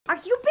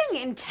you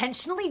being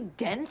intentionally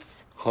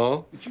dense?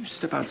 Huh? Would you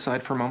step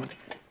outside for a moment?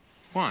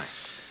 Why?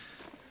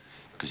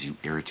 Because you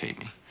irritate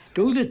me.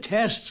 Do the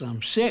tests,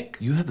 I'm sick.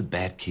 You have a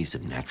bad case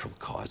of natural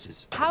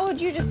causes. How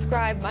would you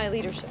describe my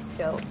leadership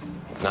skills?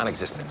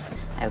 Non-existent.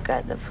 I've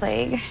got the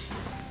plague.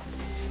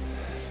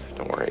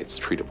 Don't worry, it's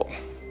treatable.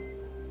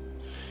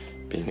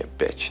 Being a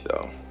bitch,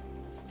 though.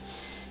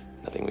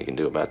 Nothing we can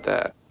do about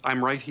that.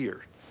 I'm right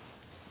here.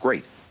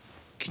 Great.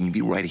 Can you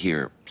be right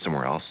here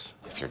somewhere else?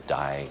 If you're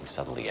dying,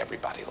 suddenly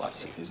everybody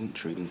loves you. Isn't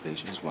treating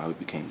patients why we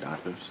became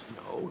doctors?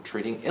 No,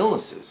 treating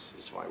illnesses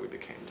is why we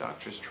became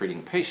doctors.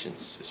 Treating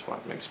patients is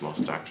what makes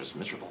most doctors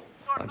miserable.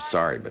 I'm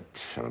sorry, but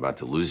I'm about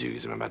to lose you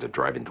because I'm about to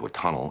drive into a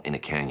tunnel, in a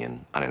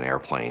canyon, on an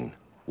airplane,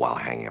 while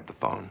hanging up the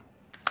phone.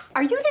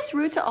 Are you this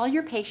rude to all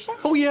your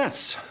patients? Oh,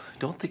 yes.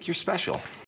 Don't think you're special.